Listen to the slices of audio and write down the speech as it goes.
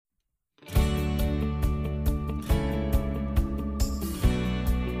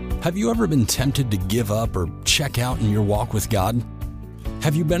Have you ever been tempted to give up or check out in your walk with God?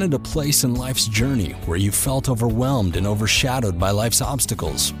 Have you been at a place in life's journey where you felt overwhelmed and overshadowed by life's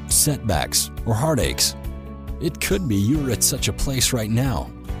obstacles, setbacks, or heartaches? It could be you are at such a place right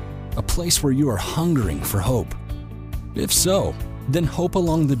now, a place where you are hungering for hope. If so, then Hope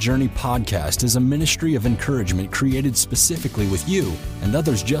Along the Journey podcast is a ministry of encouragement created specifically with you and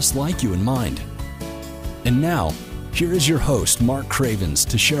others just like you in mind. And now, here is your host, Mark Cravens,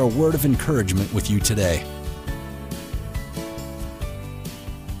 to share a word of encouragement with you today.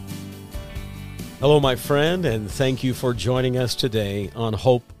 Hello, my friend, and thank you for joining us today on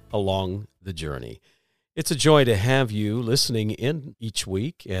Hope Along the Journey. It's a joy to have you listening in each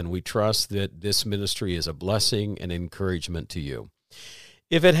week, and we trust that this ministry is a blessing and encouragement to you.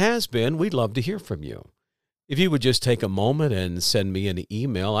 If it has been, we'd love to hear from you. If you would just take a moment and send me an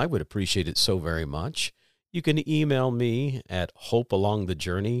email, I would appreciate it so very much. You can email me at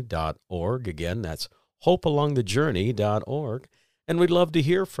hopealongthejourney.org. Again, that's hopealongthejourney.org. And we'd love to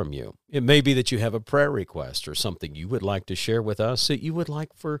hear from you. It may be that you have a prayer request or something you would like to share with us that you would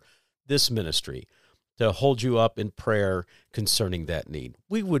like for this ministry to hold you up in prayer concerning that need.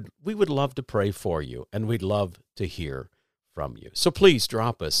 We would love to pray for you, and we'd love to hear from you. So please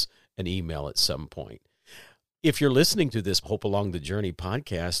drop us an email at some point. If you're listening to this Hope Along the Journey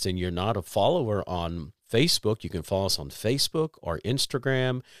podcast and you're not a follower on Facebook, you can follow us on Facebook or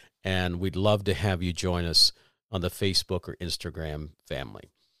Instagram, and we'd love to have you join us on the Facebook or Instagram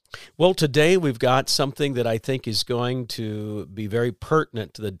family. Well, today we've got something that I think is going to be very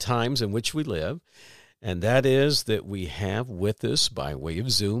pertinent to the times in which we live, and that is that we have with us by way of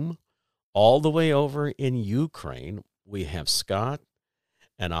Zoom, all the way over in Ukraine, we have Scott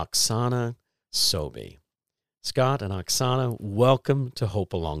and Oksana Sobey. Scott and Oksana, welcome to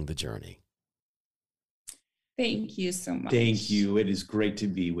Hope Along the Journey. Thank you so much. Thank you. It is great to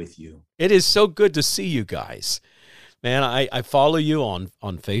be with you. It is so good to see you guys. Man, I follow you on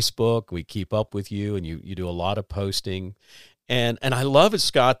Facebook. We keep up with you, and you do a lot of posting. And I love it,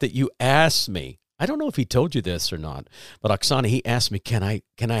 Scott, that you asked me. I don't know if he told you this or not, but Oksana, he asked me, can I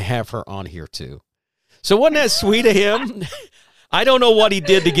have her on here too? So wasn't that sweet of him? I don't know what he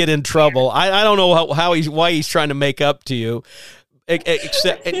did to get in trouble. I don't know why he's trying to make up to you.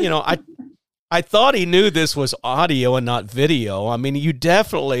 Except, I thought he knew this was audio and not video. I mean, you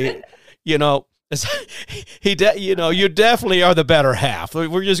definitely, you definitely are the better half.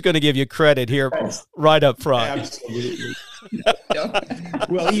 We're just going to give you credit here right up front. Absolutely.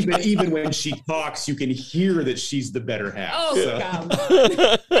 Well, even when she talks, you can hear that she's the better half. Oh,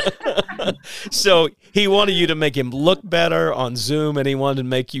 so. So he wanted you to make him look better on Zoom, and he wanted to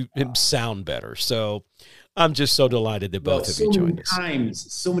make him sound better. So I'm just so delighted that both of you joined us.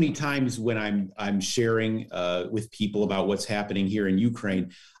 So many times when I'm sharing with people about what's happening here in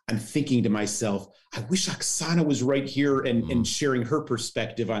Ukraine, I'm thinking to myself, I wish Oksana was right here and sharing her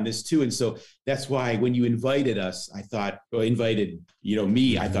perspective on this too. And so that's why when you invited us, I thought I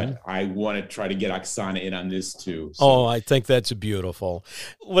want to try to get Oksana in on this too. So. Oh, I think that's beautiful.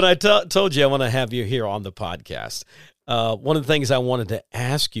 When I told you I want to have you here on the podcast, one of the things I wanted to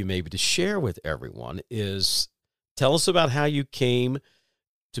ask you maybe to share with everyone is tell us about how you came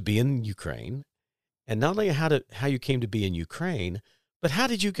to be in Ukraine, and not only how you came to be in Ukraine, but how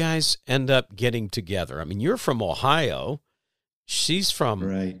did you guys end up getting together? I mean, you're from Ohio. She's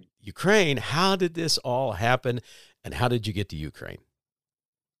from Ukraine. How did this all happen, and how did you get to Ukraine?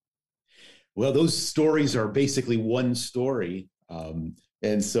 Well, those stories are basically one story. And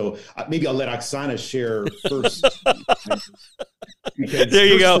so maybe I'll let Oksana share first. There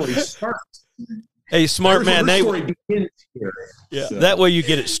you go. Hey, smart man. Yeah. So. That way you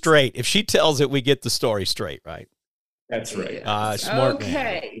get it straight. If she tells it, we get the story straight, right? That's right. Smart man.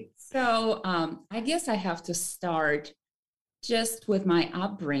 Okay. So I guess I have to start just with my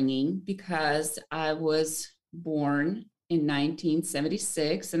upbringing, because I was born in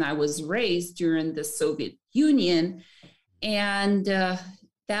 1976 and I was raised during the Soviet Union. And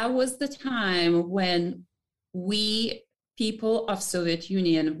that was the time when we, people of Soviet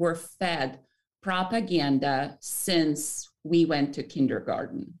Union, were fed propaganda since we went to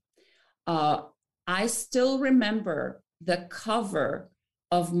kindergarten. I still remember the cover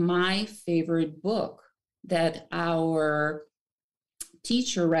of my favorite book that our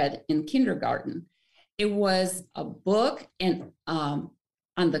teacher read in kindergarten. It was a book, and on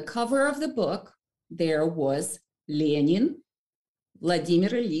the cover of the book, there was Lenin, Vladimir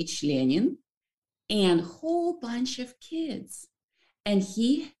Ilyich Lenin, and a whole bunch of kids. And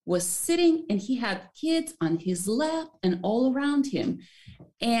he was sitting, and he had kids on his lap and all around him.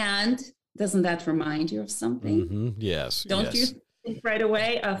 And doesn't that remind you of something? Mm-hmm. Yes. Don't yes. you? think right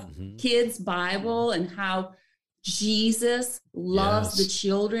away of Kids Bible and how Jesus loves the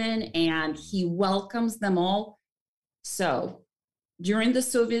children and he welcomes them all. So during the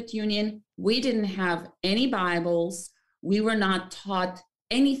Soviet Union, we didn't have any Bibles. We were not taught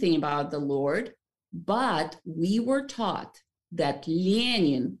anything about the Lord, but we were taught that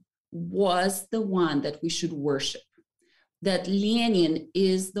Lenin was the one that we should worship, that Lenin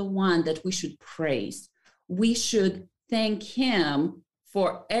is the one that we should praise. We should thank him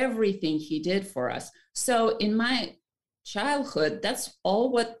for everything he did for us. So in my childhood, that's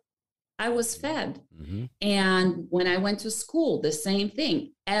all what I was fed. And when I went to school, the same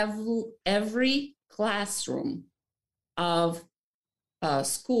thing. Every classroom of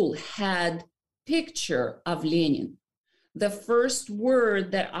school had picture of Lenin. The first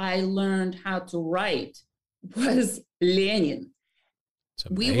word that I learned how to write was Lenin.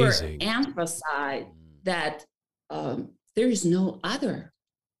 We were emphasized that there is no other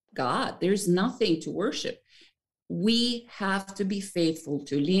God. There's nothing to worship. We have to be faithful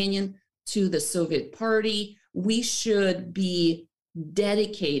to Lenin, to the Soviet Party. We should be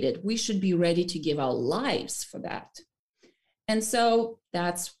dedicated. We should be ready to give our lives for that. And so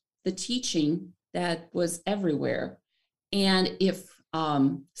that's the teaching that was everywhere. And if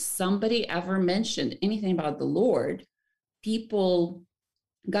somebody ever mentioned anything about the Lord, people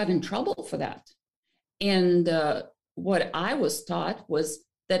got in trouble for that. And what I was taught was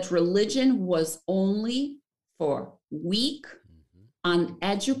that religion was only for weak,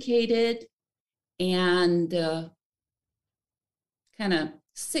 uneducated, and kind of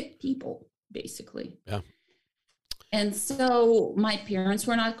sick people, basically. Yeah. And so my parents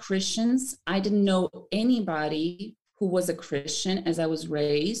were not Christians. I didn't know anybody who was a Christian as I was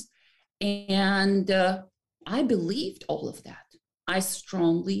raised. And I believed all of that. I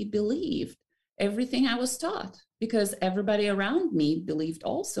strongly believed everything I was taught because everybody around me believed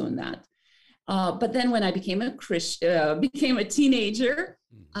also in that. But then when I became a Christian, became a teenager,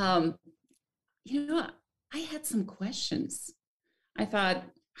 you know, I had some questions. I thought,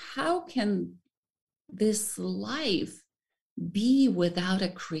 how can this life be without a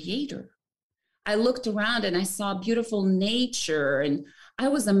creator? I looked around and I saw beautiful nature and I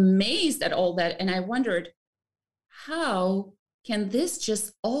was amazed at all that. And I wondered, how can this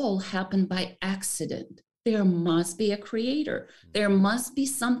just all happen by accident? There must be a creator. There must be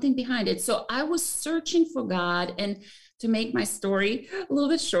something behind it. So I was searching for God. And to make my story a little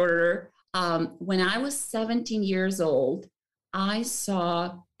bit shorter, when I was 17 years old, I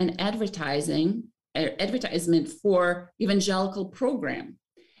saw an advertisement for evangelical program.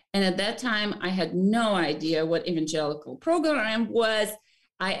 And at that time, I had no idea what evangelical program was.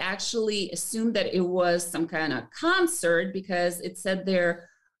 I actually assumed that it was some kind of concert because it said there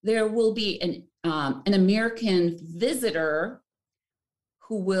will be an American visitor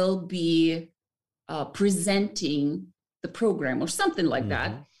who will be presenting the program or something like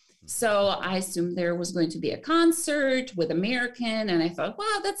that. So I assumed there was going to be a concert with American. And I thought,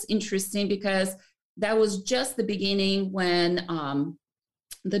 wow, that's interesting because that was just the beginning when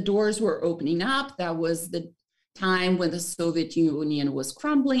the doors were opening up. That was the time when the Soviet Union was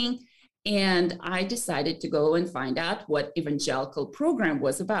crumbling. And I decided to go and find out what evangelical program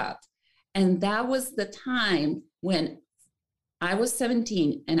was about. And that was the time when I was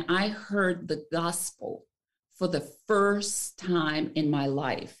 17 and I heard the gospel for the first time in my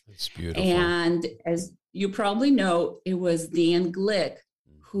life. That's beautiful. And as you probably know, it was Dan Glick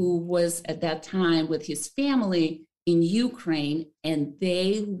who was at that time with his family in Ukraine, and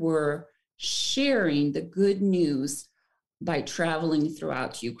they were sharing the good news by traveling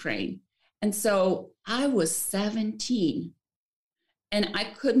throughout Ukraine. And so I was 17 and I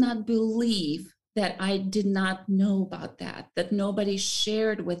could not believe that I did not know about that nobody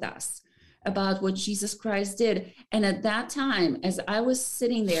shared with us about what Jesus Christ did. And at that time, as I was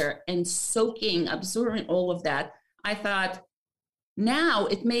sitting there and soaking, absorbing all of that, I thought, now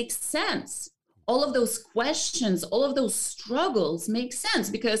it makes sense. All of those questions, all of those struggles make sense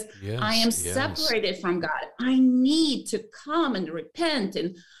because I am separated from God. I need to come and repent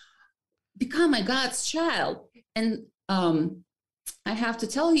and become a God's child. And I have to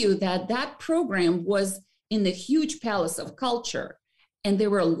tell you that program was in the huge palace of culture. And there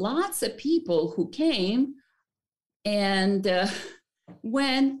were lots of people who came. And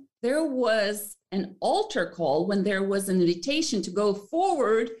when there was an altar call, when there was an invitation to go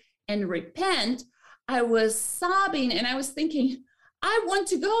forward and repent, I was sobbing and I was thinking, I want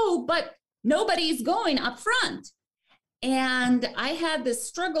to go, but nobody's going up front. And I had this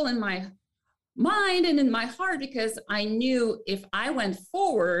struggle in my mind and in my heart because I knew if I went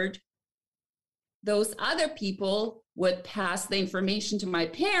forward, those other people would pass the information to my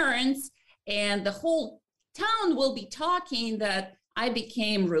parents, and the whole town will be talking that I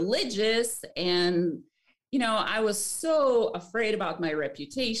became religious. And, I was so afraid about my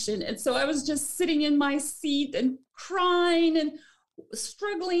reputation. And so I was just sitting in my seat and crying and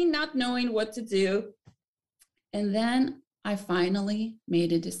struggling, not knowing what to do. And then I finally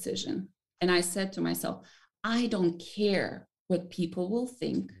made a decision. And I said to myself, I don't care what people will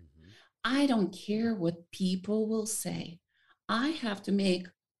think. I don't care what people will say. I have to make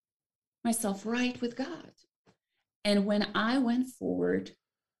myself right with God. And when I went forward,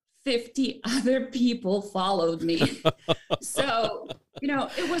 50 other people followed me. So,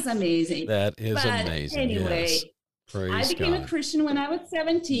 it was amazing. That is amazing. Anyway, yes. Praise I became God. a Christian when I was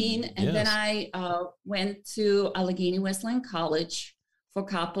 17. And Yes. then I went to Allegheny Wesleyan College for a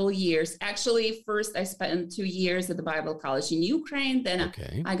couple years. Actually, first I spent 2 years at the Bible College in Ukraine. Then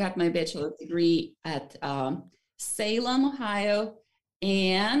Okay. I got my bachelor's degree at Salem, Ohio.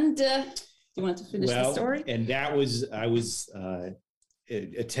 And do you want to finish the story? And that was, I was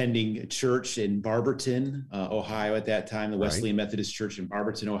attending a church in Barberton, Ohio at that time, the Wesleyan Methodist Church in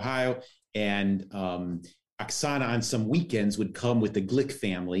Barberton, Ohio. And Oksana on some weekends would come with the Glick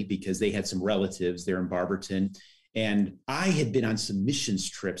family because they had some relatives there in Barberton. And I had been on some missions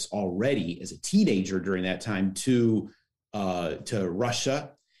trips already as a teenager during that time to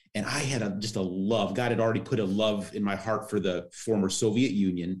Russia. And I had just a love. God had already put a love in my heart for the former Soviet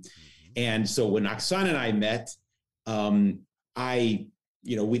Union. And so when Oksana and I met,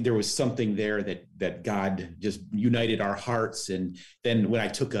 there was something there that God just united our hearts. And then when I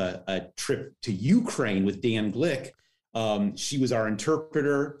took a trip to Ukraine with Dan Glick, she was our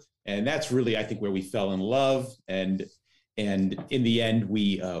interpreter. And that's really, I think, where we fell in love. And in the end,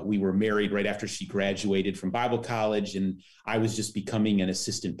 we were married right after she graduated from Bible college. And I was just becoming an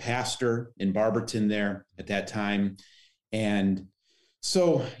assistant pastor in Barberton there at that time. And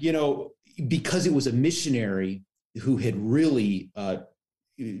so, because it was a missionary who had really, God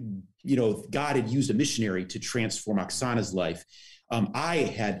had used a missionary to transform Oksana's life. I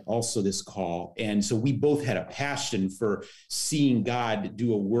had also this call. And so we both had a passion for seeing God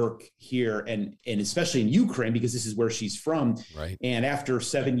do a work here and especially in Ukraine, because this is where she's from. Right. And after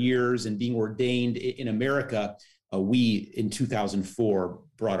 7 years and being ordained in America, we in 2004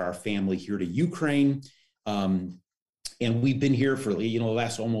 brought our family here to Ukraine. And we've been here for, the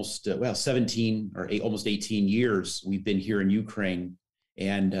last almost, 17 or almost 18 years. We've been here in Ukraine.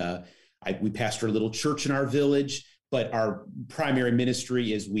 And we pastor a little church in our village. But our primary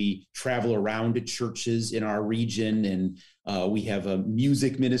ministry is we travel around to churches in our region, and we have a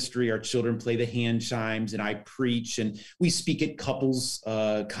music ministry. Our children play the hand chimes, and I preach, and we speak at couples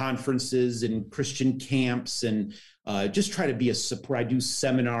conferences and Christian camps, and just try to be a support. I do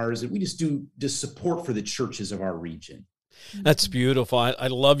seminars, and we just do support for the churches of our region. That's beautiful. I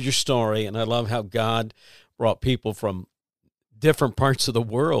love your story, and I love how God brought people from different parts of the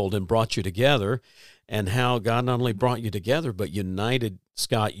world and brought you together, and how God not only brought you together, but united,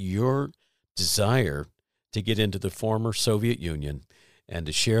 Scott, your desire to get into the former Soviet Union and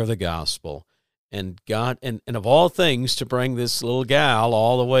to share the gospel. And God, and of all things, to bring this little gal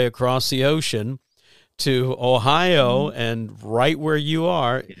all the way across the ocean to Ohio and right where you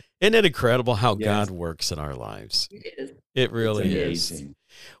are. Isn't it incredible how God works in our lives? It is. It really It's is.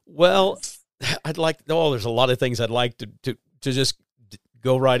 Well, there's a lot of things I'd like to just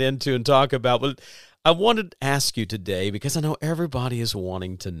go right into and talk about, but I wanted to ask you today, because I know everybody is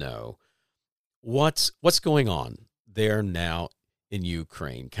wanting to know what's going on there now in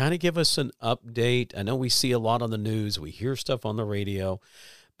Ukraine. Kind of give us an update. I know we see a lot on the news, we hear stuff on the radio,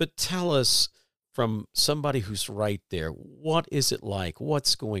 but tell us from somebody who's right there, what is it like?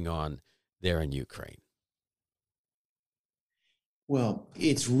 What's going on there in Ukraine? Well,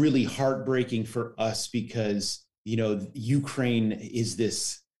 it's really heartbreaking for us because, Ukraine is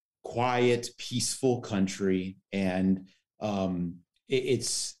this quiet, peaceful country, and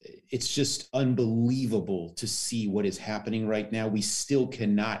it's just unbelievable to see what is happening right now. We still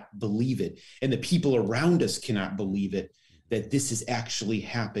cannot believe it, and the people around us cannot believe it, that this is actually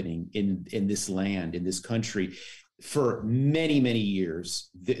happening in this land, in this country. For many, many years,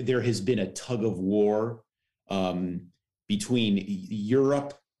 there has been a tug of war between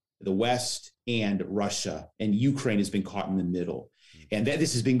Europe, the West, and Russia, and Ukraine has been caught in the middle. And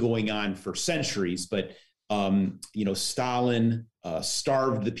this has been going on for centuries, but Stalin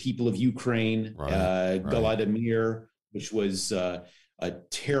starved the people of Ukraine. Golodomor, which was a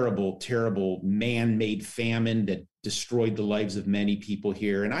terrible, terrible man-made famine that destroyed the lives of many people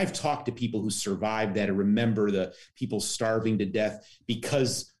here. And I've talked to people who survived that and remember the people starving to death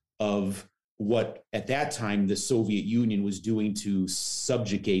because of what at that time the Soviet Union was doing to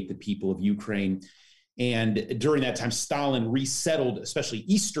subjugate the people of Ukraine. And during that time, Stalin resettled, especially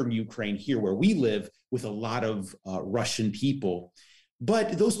Eastern Ukraine, here where we live, with a lot of Russian people.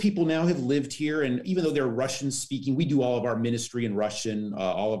 But those people now have lived here. And even though they're Russian speaking, we do all of our ministry in Russian,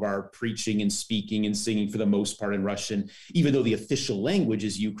 all of our preaching and speaking and singing for the most part in Russian. Even though the official language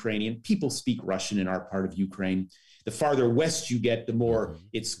is Ukrainian, people speak Russian in our part of Ukraine. The farther west you get, the more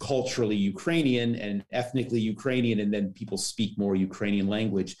it's culturally Ukrainian and ethnically Ukrainian, and then people speak more Ukrainian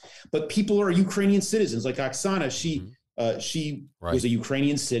language. But people are Ukrainian citizens. Like Oksana, she was a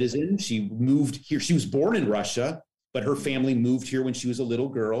Ukrainian citizen. She moved here. She was born in Russia, but her family moved here when she was a little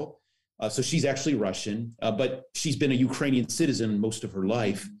girl. So she's actually Russian, but she's been a Ukrainian citizen most of her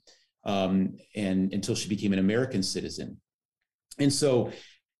life, and until she became an American citizen. And so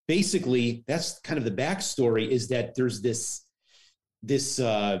basically, that's kind of the backstory, is that there's this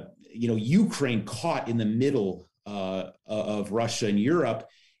Ukraine caught in the middle of Russia and Europe,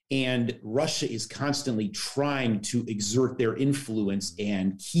 and Russia is constantly trying to exert their influence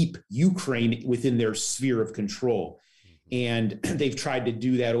and keep Ukraine within their sphere of control. And they've tried to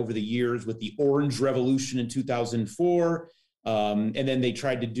do that over the years with the Orange Revolution in 2004. And then they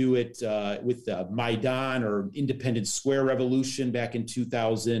tried to do it with the Maidan, or Independence Square Revolution, back in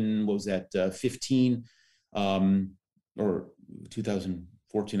 2015 or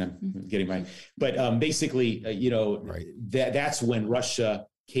 2014. I'm getting my, but basically, that's when Russia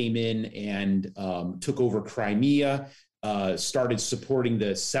came in and took over Crimea, started supporting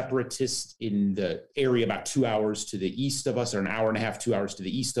the separatists in the area about 2 hours to the east of us, or an hour and a half, 2 hours to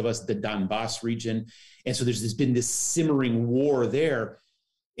the east of us, the Donbass region. And so there's been this simmering war there.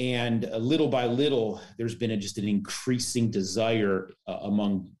 And little by little, there's been just an increasing desire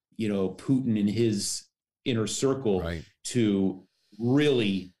among, Putin and his inner circle to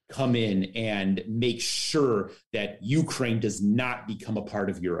really come in and make sure that Ukraine does not become a part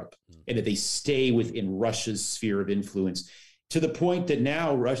of Europe, and that they stay within Russia's sphere of influence, to the point that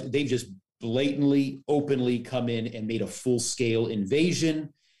now they've just blatantly, openly come in and made a full-scale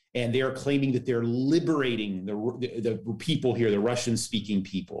invasion. And they're claiming that they're liberating the people here, the Russian-speaking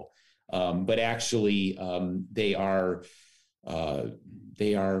people. But actually, they are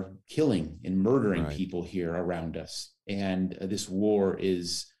killing and murdering people here around us. And this war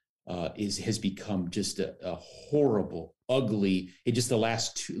has become just a horrible, ugly. In just the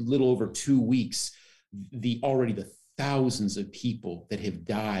last little over 2 weeks, the thousands of people that have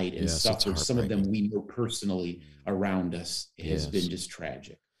died and suffered, some of them we know personally around us, has been just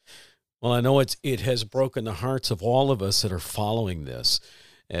tragic. Well, I know it has broken the hearts of all of us that are following this,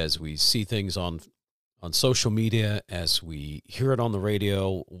 as we see things on social media, as we hear it on the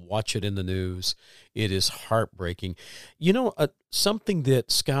radio, watch it in the news. It is heartbreaking. Something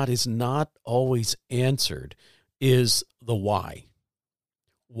that, Scott, is not always answered is the why.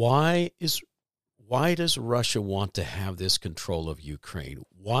 Why does Russia want to have this control of Ukraine?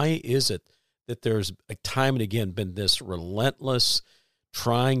 Why is it that there's time and again been this relentless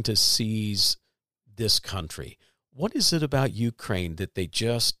trying to seize this country? What is it about Ukraine that they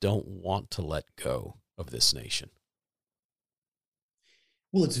just don't want to let go of this nation?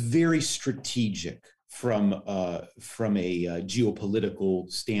 Well, it's very strategic from a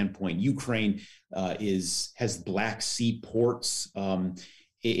geopolitical standpoint. Ukraine has Black Sea ports.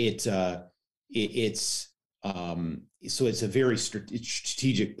 So it's a very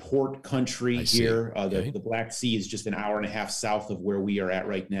strategic port country here. The Black Sea is just an hour and a half south of where we are at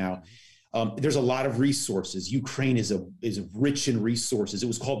right now. There's a lot of resources. Ukraine is rich in resources. It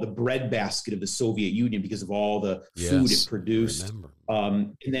was called the breadbasket of the Soviet Union because of all the food it produced.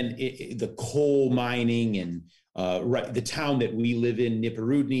 And then the coal mining and the town that we live in,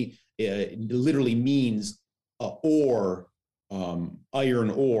 Nipurudny, literally means ore,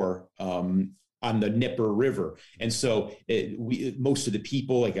 iron ore, on the Dnieper River. And so most of the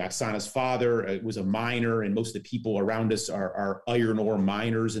people, like Oksana's father was a miner, and most of the people around us are iron ore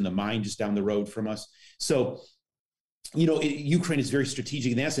miners in the mine just down the road from us. So, Ukraine is very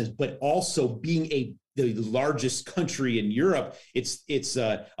strategic in that sense, but also being the largest country in Europe, it's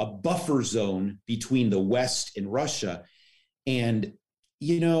a buffer zone between the West and Russia. And,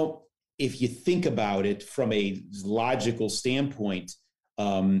 if you think about it from a logical standpoint,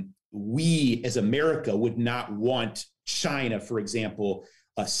 we as America would not want China, for example,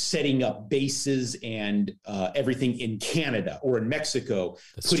 setting up bases and everything in Canada or in Mexico,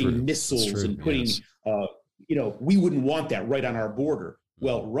 putting missiles and putting, we wouldn't want that right on our border.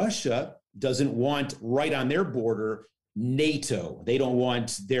 Well, Russia doesn't want right on their border NATO. They don't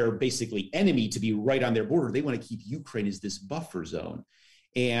want their basically enemy to be right on their border. They want to keep Ukraine as this buffer zone.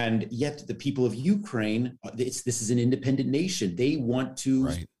 And yet the people of Ukraine, this is an independent nation. They want to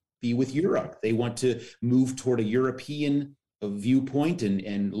be with Europe. They want to move toward a European viewpoint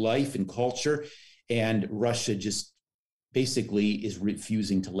and life and culture. And Russia just basically is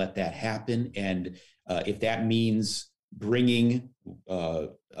refusing to let that happen. And if that means bringing a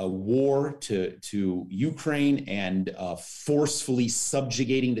war to Ukraine and forcefully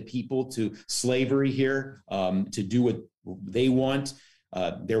subjugating the people to slavery here, to do what they want,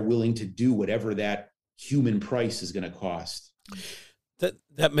 they're willing to do whatever that human price is going to cost.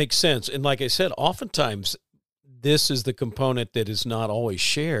 That makes sense. And like I said, oftentimes this is the component that is not always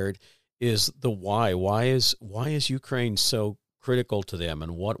shared, is the why. Why is Ukraine so critical to them,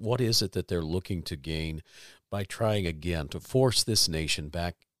 and what is it that they're looking to gain by trying again to force this nation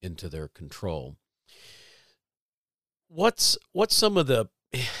back into their control? What's some of the,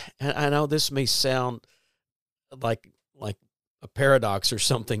 and I know this may sound like a paradox or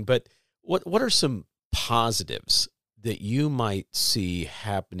something, but what are some positives that you might see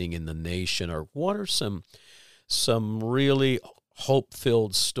happening in the nation, or what are some really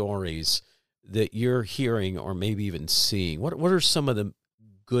hope-filled stories that you're hearing or maybe even seeing? What are some of the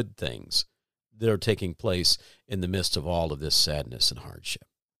good things that are taking place in the midst of all of this sadness and hardship?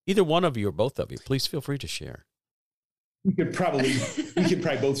 Either one of you or both of you, please feel free to share. We could probably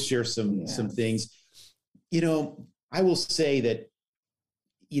both share some things. I will say that,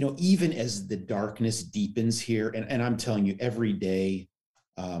 even as the darkness deepens here, and I'm telling you, every day,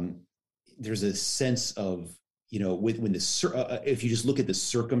 there's a sense of, if you just look at the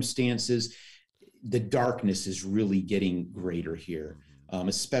circumstances, the darkness is really getting greater here,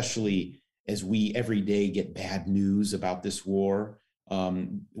 especially as we every day get bad news about this war.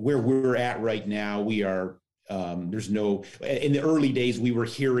 Where we're at right now, we are, in the early days, we were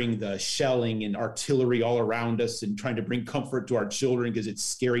hearing the shelling and artillery all around us and trying to bring comfort to our children, because it's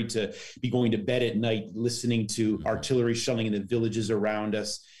scary to be going to bed at night listening to artillery shelling in the villages around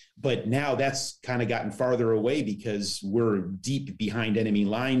us. But now that's kind of gotten farther away because we're deep behind enemy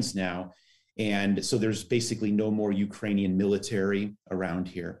lines now. And so there's basically no more Ukrainian military around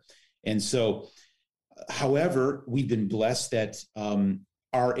here. And so, however, we've been blessed that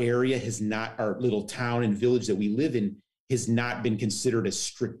our area our little town and village that we live in has not been considered a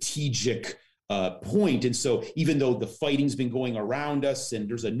strategic point. And so even though the fighting's been going around us, and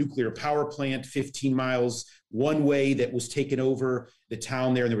there's a nuclear power plant 15 miles one way that was taken over the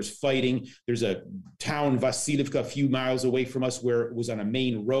town there, and there was fighting. There's a town, Vasilivka, a few miles away from us, where it was on a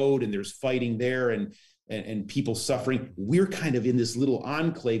main road, and there's fighting there and people suffering. We're kind of in this little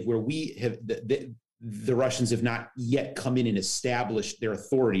enclave where we have the Russians have not yet come in and established their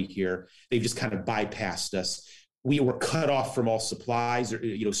authority here. They've just kind of bypassed us. We were cut off from all supplies.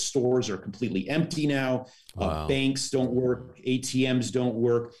 Stores are completely empty now. Wow. Banks don't work. ATMs don't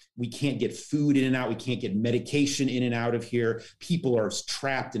work. We can't get food in and out. We can't get medication in and out of here. People are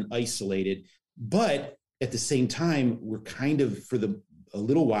trapped and isolated. But at the same time, we're kind of, for a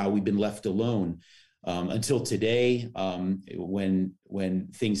little while, we've been left alone. Until today, when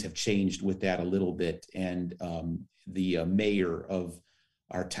things have changed with that a little bit, and the mayor of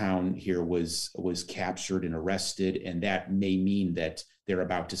our town here was captured and arrested, and that may mean that they're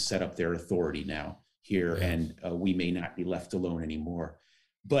about to set up their authority now here, and we may not be left alone anymore.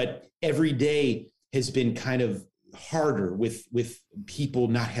 But every day has been kind of harder with people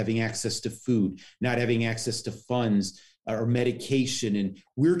not having access to food, not having access to funds or medication, and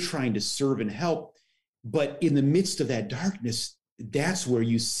we're trying to serve and help. But in the midst of that darkness, that's where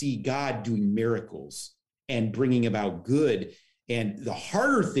you see God doing miracles and bringing about good. And the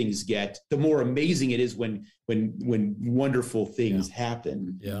harder things get, the more amazing it is when wonderful things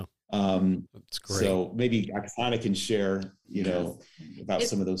happen. Yeah, that's great. So maybe Oksana can share, about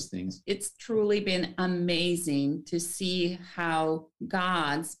some of those things. It's truly been amazing to see how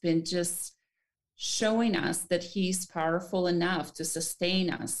God's been just showing us that He's powerful enough to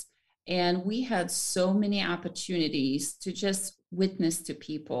sustain us. And we had so many opportunities to just witness to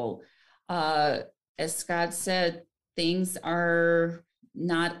people. As Scott said, things are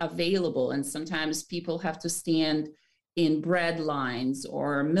not available. And sometimes people have to stand in bread lines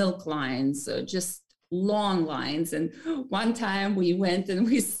or milk lines, or just long lines. And one time we went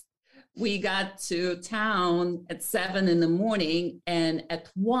and we got to town at 7 a.m. and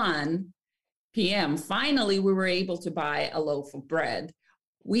at 1 p.m., finally we were able to buy a loaf of bread.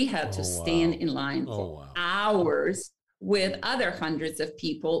 We had to stand in line for hours with other hundreds of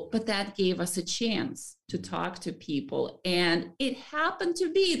people, but that gave us a chance to talk to people. And it happened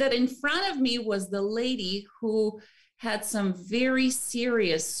to be that in front of me was the lady who had some very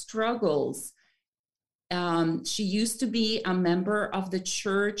serious struggles She used to be a member of the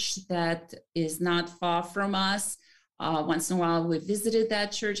church that is not far from us. Once in a while, we visited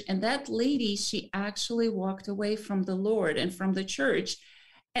that church. And that lady, she actually walked away from the Lord and from the church.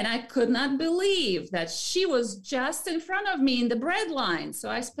 And I could not believe that she was just in front of me in the bread line. So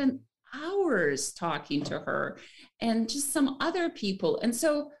I spent hours talking to her and just some other people. And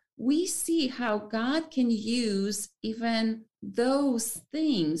so we see how God can use even those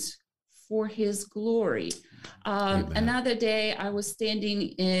things for his glory. Another day I was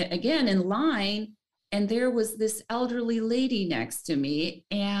standing again in line, and there was this elderly lady next to me,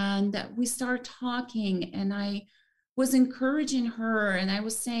 and we started talking, and I was encouraging her, and I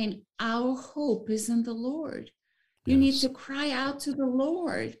was saying, our hope is in the Lord. You need to cry out to the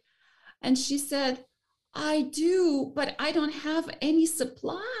Lord. And she said, I do, but I don't have any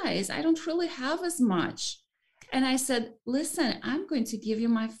supplies. I don't really have as much. And I said, listen, I'm going to give you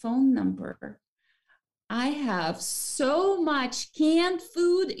my phone number. I have so much canned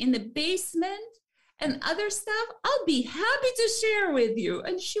food in the basement and other stuff. I'll be happy to share with you.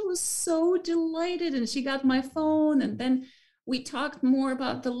 And she was so delighted, and she got my phone, and then we talked more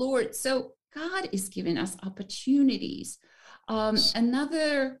about the Lord. So God is giving us opportunities.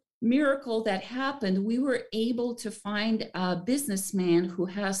 Another miracle that happened, we were able to find a businessman who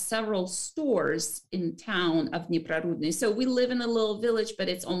has several stores in town of Dniprorudny. So we live in a little village, but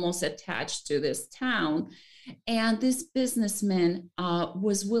it's almost attached to this town. And this businessman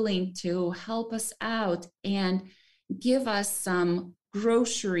was willing to help us out and give us some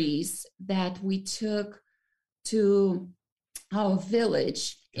groceries that we took to our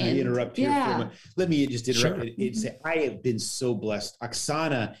village. Can I interrupt here for a moment? Let me just interrupt. Sure. I have been so blessed.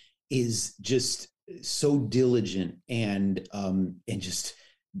 Oksana is just so diligent and just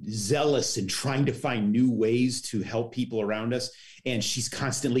zealous and trying to find new ways to help people around us. And she's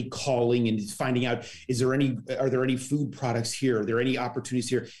constantly calling and finding out, are there any food products here? Are there any opportunities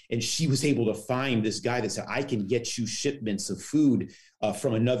here? And she was able to find this guy that said, I can get you shipments of food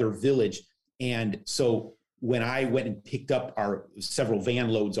from another village. And so when I went and picked up our several van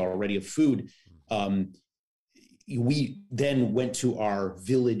loads already of food, we then went to our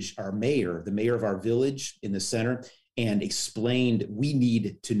village, the mayor of our village in the center, and explained we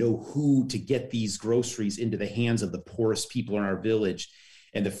need to know who to get these groceries into the hands of the poorest people in our village.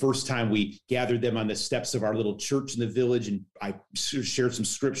 And the first time we gathered them on the steps of our little church in the village, and I shared some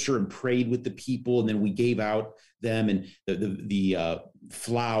scripture and prayed with the people, and then we gave out them and the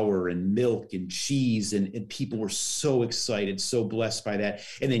flour and milk and cheese, and people were so excited, so blessed by that.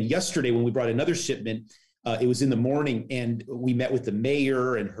 And then yesterday when we brought another shipment, it was in the morning, and we met with the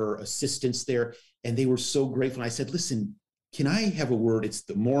mayor and her assistants there, and they were so grateful. And I said, listen, can I have a word? It's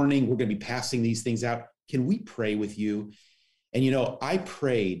the morning. We're going to be passing these things out. Can we pray with you? And, I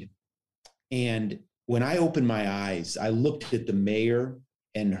prayed. And when I opened my eyes, I looked at the mayor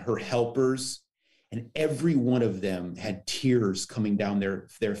and her helpers, and every one of them had tears coming down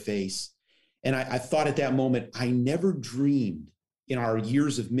their face. And I thought at that moment, I never dreamed in our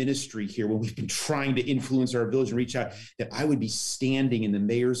years of ministry here, when we've been trying to influence our village and reach out, that I would be standing in the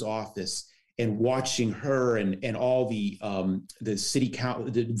mayor's office and watching her and all the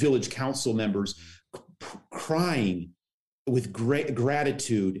the village council members crying with great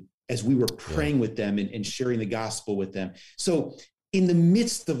gratitude as we were praying with them and sharing the gospel with them. So in the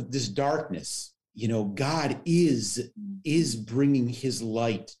midst of this darkness, God is bringing his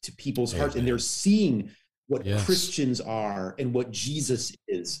light to people's hearts, and they're seeing what Christians are and what Jesus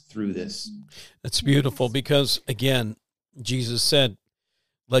is through this. That's beautiful, because again, Jesus said,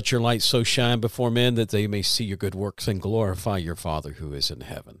 let your light so shine before men that they may see your good works and glorify your Father who is in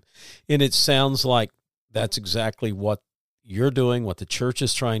heaven. And it sounds like that's exactly what you're doing, what the church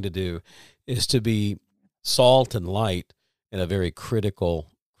is trying to do, is to be salt and light in a very critical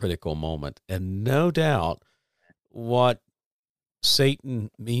moment. And no doubt what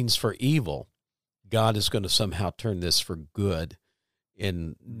Satan means for evil, God is going to somehow turn this for good.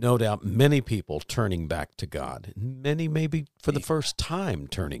 And no doubt many people turning back to God. Many maybe for the first time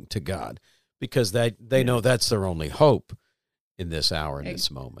turning to God, because they know that's their only hope in this hour, in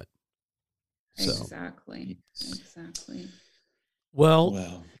this moment. Exactly. Well,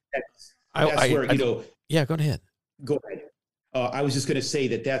 that's where, yeah, go ahead. Go ahead. I was just going to say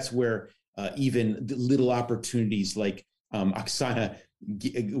that's where even the little opportunities like Oksana,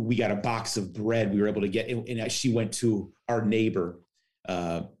 we got a box of bread we were able to get, and she went to our neighbor,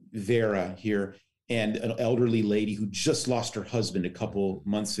 Vera here, and an elderly lady who just lost her husband a couple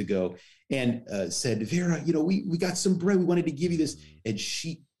months ago, and said, Vera, we got some bread. We wanted to give you this. And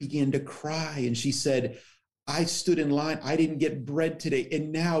she began to cry, and she said, I stood in line. I didn't get bread today.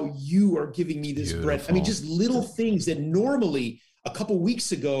 And now you are giving me this bread. I mean, just little things that normally a couple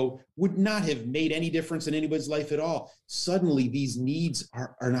weeks ago would not have made any difference in anybody's life at all. Suddenly these needs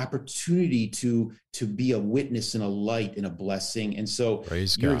are an opportunity to be a witness and a light and a blessing. And so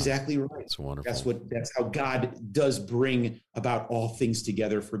Praise you're God. Exactly right. It's wonderful. That's how God does bring about all things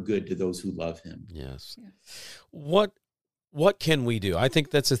together for good to those who love him. Yes. What can we do? I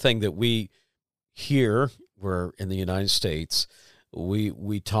think that's the thing that we here, we're in the United States,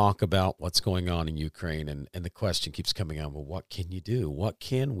 we talk about what's going on in Ukraine, and the question keeps coming on, well, what can you do? What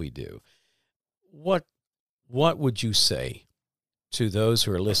can we do? What would you say to those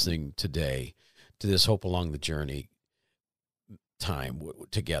who are listening today to this Hope Along the Journey time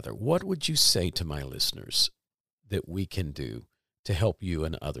together? What would you say to my listeners that we can do to help you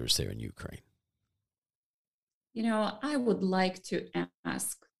and others there in Ukraine? You know, I would like to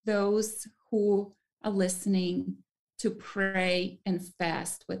ask those who are listening to pray and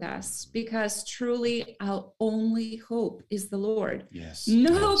fast with us, because truly our only hope is the Lord. Yes.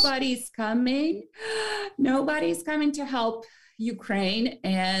 Nobody's coming to help Ukraine.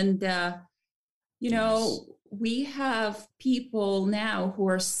 And, we have people now who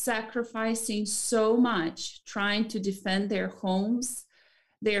are sacrificing so much, trying to defend their homes,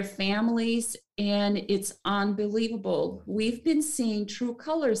 their families, and it's unbelievable. We've been seeing true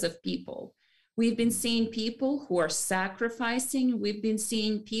colors of people. We've been seeing people who are sacrificing. We've been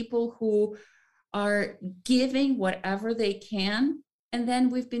seeing people who are giving whatever they can. And then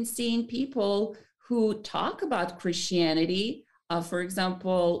we've been seeing people who talk about Christianity. For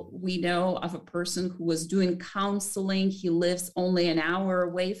example, we know of a person who was doing counseling. He lives only an hour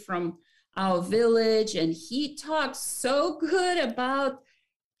away from our village, and he talked so good about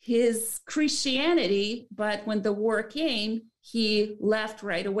his Christianity, but when the war came, he left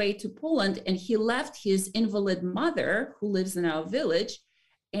right away to Poland, and he left his invalid mother who lives in our village,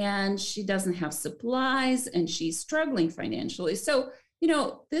 and she doesn't have supplies and she's struggling financially. So,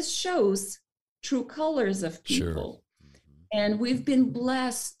 this shows true colors of people. Sure. And we've been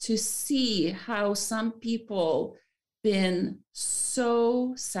blessed to see how some people been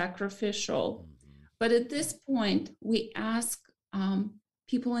so sacrificial. But at this point, we ask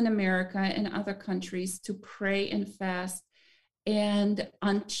people in America and other countries to pray and fast. And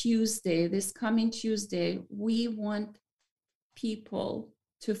on Tuesday, this coming Tuesday, we want people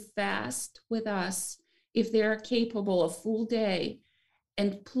to fast with us if they are capable of full day,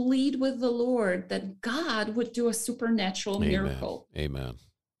 and plead with the Lord that God would do a supernatural miracle. Amen.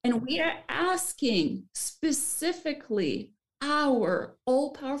 And we are asking specifically our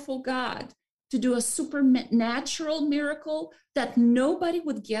all-powerful God to do a supernatural miracle that nobody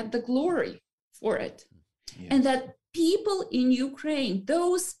would get the glory for it. Yes. And that people in Ukraine,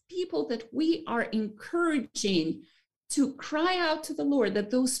 those people that we are encouraging to cry out to the Lord,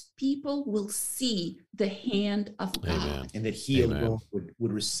 that those people will see the hand of God. Amen. And that he alone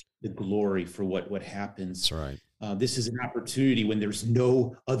would receive the glory for what happens. That's right. This is an opportunity when there's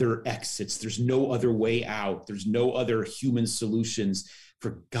no other exits, there's no other way out, there's no other human solutions,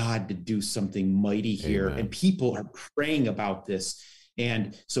 for God to do something mighty here. Amen. And people are praying about this.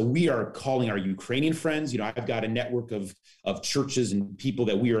 And so we are calling our Ukrainian friends. I've got a network of churches and people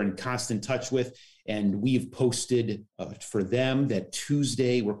that we are in constant touch with. And we've posted for them that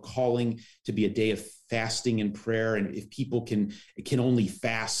Tuesday we're calling to be a day of fasting and prayer. And if people can only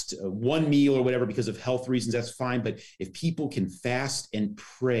fast one meal or whatever because of health reasons, that's fine. But if people can fast and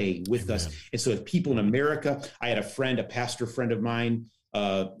pray with Amen. Us. And so if people in America, I had a pastor friend of mine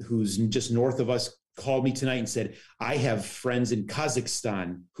who's just north of us, called me tonight and said, I have friends in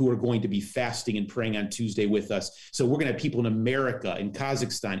Kazakhstan who are going to be fasting and praying on Tuesday with us. So we're going to have people in America, in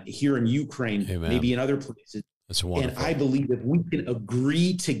Kazakhstan, here in Ukraine, Amen. Maybe in other places. That's wonderful. And I believe that we can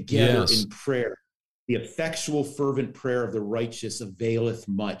agree together in prayer. The effectual, fervent prayer of the righteous availeth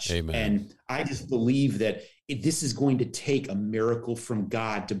much. Amen. And I just believe that this is going to take a miracle from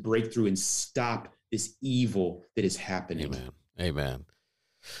God to break through and stop this evil that is happening. Amen. Amen.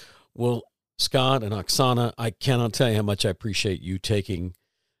 Well, Scott and Oksana, I cannot tell you how much I appreciate you taking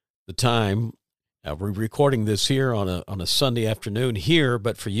the time. We're recording this here on a Sunday afternoon here,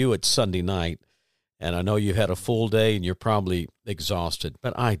 but for you it's Sunday night. And I know you had a full day and you're probably exhausted,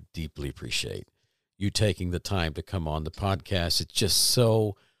 but I deeply appreciate you taking the time to come on the podcast. It's just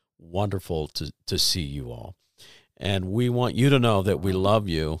so wonderful to see you all. And we want you to know that we love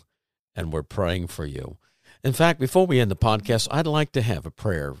you and we're praying for you. In fact, before we end the podcast, I'd like to have a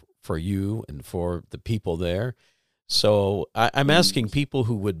prayer for you and for the people there. So I'm asking people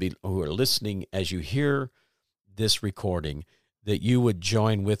who are listening as you hear this recording that you would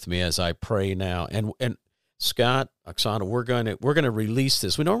join with me as I pray now. And Scott, Oksana, we're going to release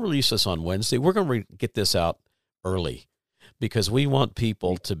this. We don't release this on Wednesday. We're going to get this out early because we want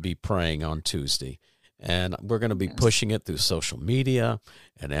people to be praying on Tuesday. And we're going to be pushing it through social media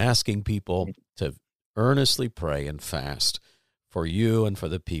and asking people to earnestly pray and fast for you and for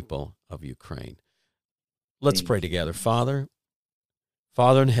the people of Ukraine. Let's pray together. Father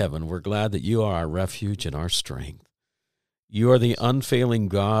in heaven, we're glad that you are our refuge and our strength. You are the unfailing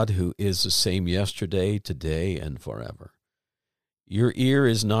God who is the same yesterday, today, and forever. Your ear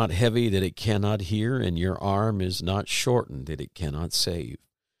is not heavy that it cannot hear, and your arm is not shortened that it cannot save.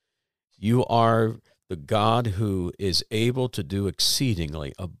 You are the God who is able to do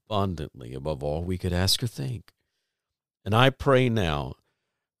exceedingly abundantly above all we could ask or think. And I pray now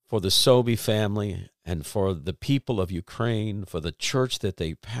for the Sobey family and for the people of Ukraine, for the church that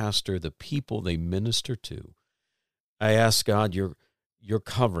they pastor, the people they minister to. I ask, God, your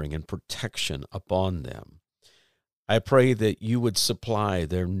covering and protection upon them. I pray that you would supply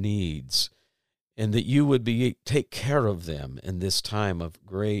their needs and that you would take care of them in this time of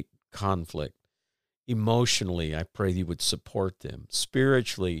great conflict. Emotionally, I pray that you would support them.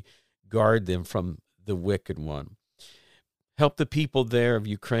 Spiritually, guard them from the wicked one. Help the people there of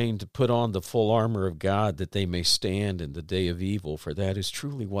Ukraine to put on the full armor of God that they may stand in the day of evil, for that is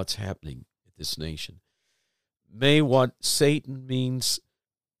truly what's happening at this nation. May what Satan means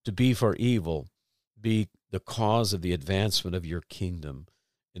to be for evil be the cause of the advancement of your kingdom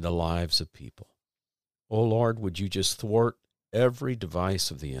in the lives of people. Oh Lord, would you just thwart every device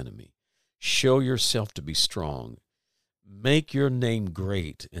of the enemy? Show yourself to be strong. Make your name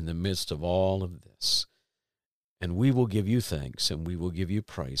great in the midst of all of this. And we will give you thanks and we will give you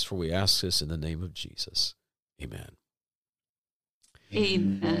praise, for we ask this in the name of Jesus. Amen.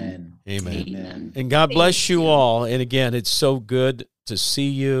 Amen. Amen. Amen. And God bless you all. And again, it's so good to see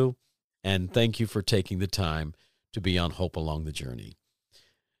you. And thank you for taking the time to be on Hope Along the Journey.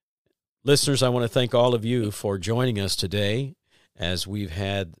 Listeners, I want to thank all of you for joining us today as we've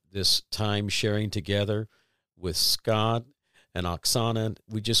had this time sharing together with Scott and Oksana.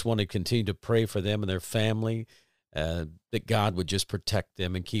 We just want to continue to pray for them and their family, that God would just protect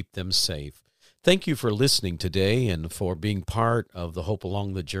them and keep them safe. Thank you for listening today and for being part of the Hope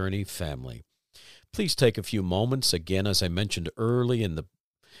Along the Journey family. Please take a few moments, again, as I mentioned early in the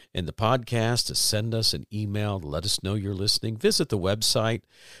podcast, to send us an email, to let us know you're listening. Visit the website.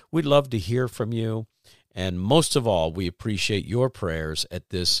 We'd love to hear from you. And most of all, we appreciate your prayers at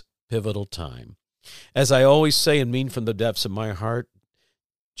this pivotal time. As I always say and mean from the depths of my heart,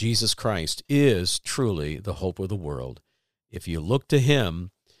 Jesus Christ is truly the hope of the world. If you look to him,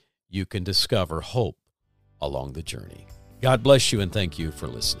 you can discover hope along the journey. God bless you, and thank you for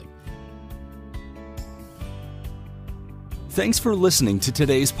listening. Thanks for listening to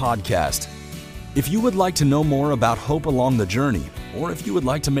today's podcast. If you would like to know more about Hope Along the Journey, or if you would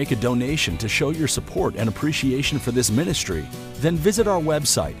like to make a donation to show your support and appreciation for this ministry, then visit our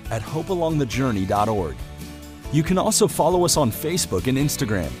website at hopealongthejourney.org. You can also follow us on Facebook and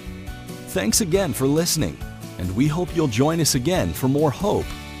Instagram. Thanks again for listening, and we hope you'll join us again for more hope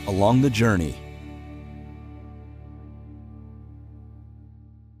along the journey.